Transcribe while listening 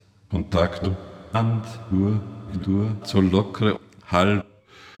Kontakt, Hand, Dur, so lockere Hall,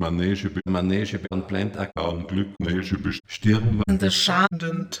 Manege und Blendakkauen, Glück, Stirn, der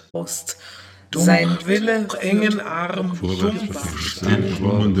schadend Ost, sein Wille, engen Arm, dumpf,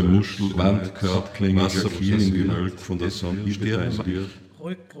 schlummernde Muschel, Wand, Körperklinge, Wasser, viel gehüllt von der Sonne, Stirn,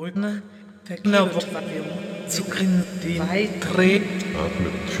 Rücken, Verknöpfung, zu grinsen, weit dreht,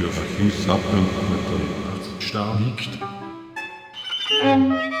 atmet für Fuß ab und mit Starr liegt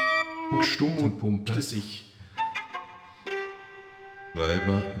und stumm und pumpte sich.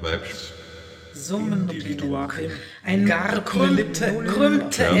 Weibs, summen ein gar krümmte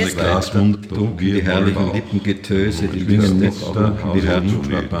es, Glasmund, die herrlichen Lippengetöse, die Lüste, die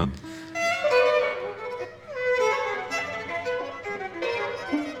Herrenklappern.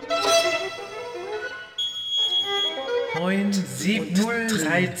 9, 7, 0,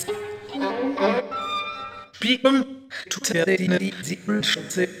 13. Spiegel, tut er die 7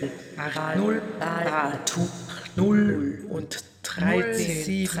 Schütze, 0, tu 0 und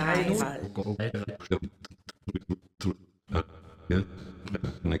 13, 3,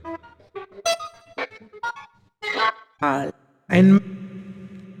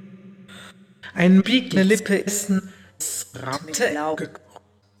 ein Biegel Lippe essen, rammte Auge,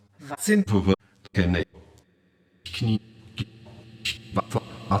 sind Kenne Knie,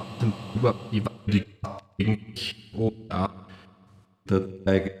 Atem über die gegen oder der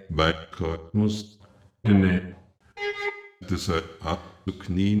Weitkreuz muss das ab zu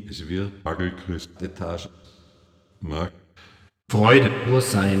Knien, es wird Hagelchrist Etage mag Freude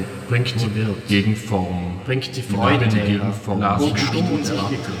Ursein bringt die Wirt gegen Form, bringt die Freude die Gegenform, und stumm und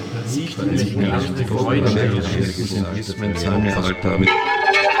siegt in sich die Freude wenn seine Altar mit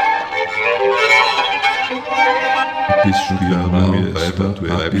bisschen Spielraum, Weiber,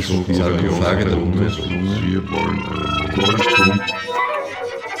 Sarkophage der Untersuchung, wir wollen Goldpunkt.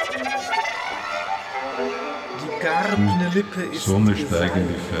 die garbene Lippe ist Sonne steigen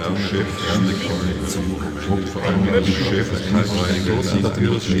die Ferne, Chef, Ernte, vor allem die Chef,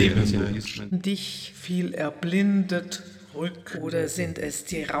 dich viel erblindet, oder sind es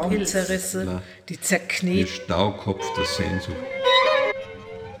die Raumzerrisse, die der zerkneten Staukopf der Sehnsucht.